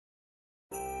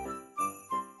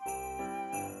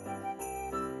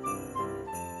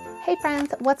Hey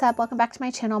friends, what's up? Welcome back to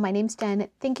my channel. My name's Jen.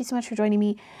 Thank you so much for joining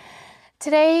me.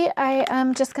 Today I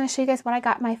am just going to show you guys what I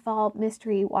got in my fall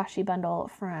mystery washi bundle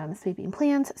from Sweeping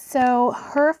Plans. So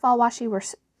her fall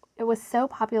washi it was so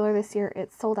popular this year.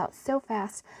 It sold out so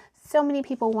fast. So many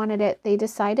people wanted it. They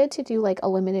decided to do like a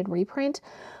limited reprint,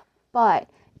 but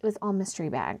it was all mystery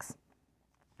bags.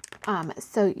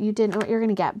 So you didn't know what you're going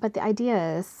to get, but the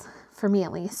idea is, for me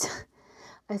at least,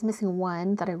 I was missing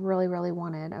one that I really, really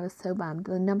wanted. I was so bummed.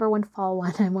 The number one fall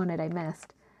one I wanted, I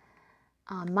missed.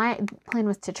 My plan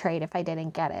was to trade if I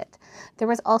didn't get it. There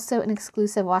was also an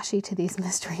exclusive washi to these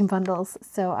mystery bundles,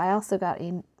 so I also got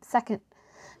a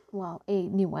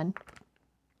new one.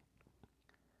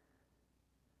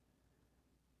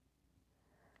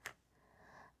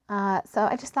 So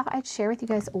I just thought I'd share with you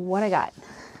guys what I got.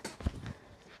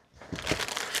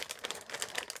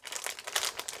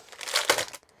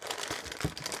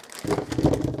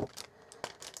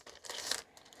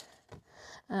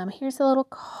 Here's a little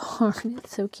card.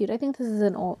 It's so cute. I think this is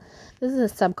a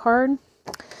sub card.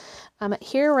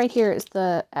 Right here is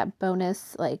the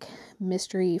bonus like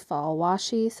mystery fall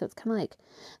washi. So it's kind of like,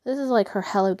 this is like her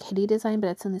Hello Kitty design, but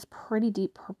it's in this pretty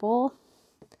deep purple.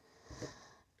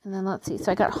 And then let's see.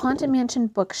 So I got Haunted Mansion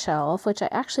bookshelf, which I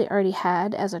actually already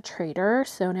had as a trader.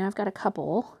 So now I've got a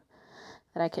couple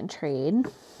that I can trade.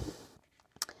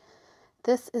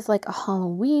 This is like a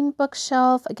Halloween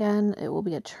bookshelf. Again, it will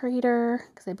be a trader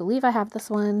because I believe I have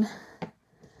this one.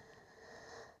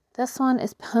 This one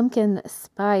is Pumpkin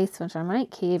Spice, which I might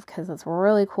keep because it's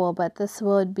really cool, but this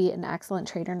would be an excellent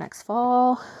trader next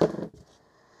fall.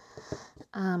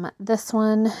 This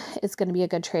one is going to be a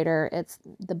good trader. It's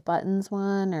the Buttons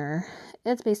one, or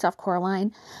it's based off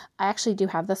Coraline. I actually do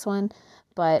have this one,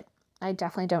 but I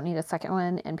definitely don't need a second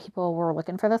one, and people were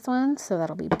looking for this one, so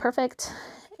that'll be perfect.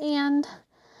 And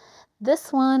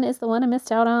this one is the one I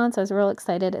missed out on, so I was real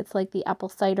excited. It's like the apple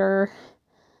cider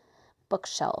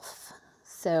bookshelf.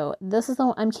 So this is the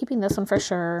one, I'm keeping this one for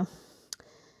sure.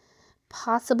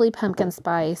 Possibly pumpkin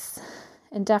spice,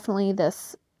 and definitely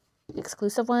this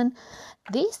exclusive one.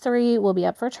 These three will be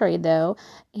up for trade though,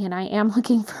 and I am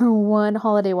looking for one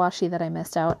holiday washi that I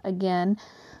missed out. Again,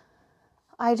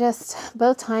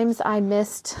 both times I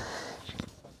missed,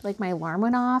 like my alarm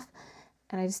went off,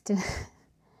 and I just didn't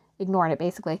ignored it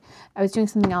basically. I was doing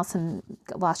something else and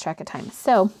lost track of time.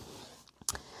 So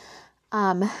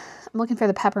I'm looking for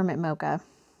the Peppermint Mocha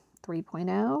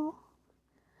 3.0.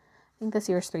 I think this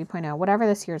year's 3.0, whatever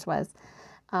this year's was.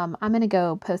 I'm going to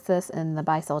go post this in the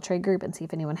buy sell trade group and see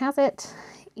if anyone has it.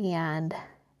 And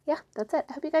yeah, that's it.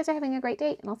 I hope you guys are having a great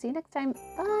day, and I'll see you next time.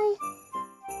 Bye.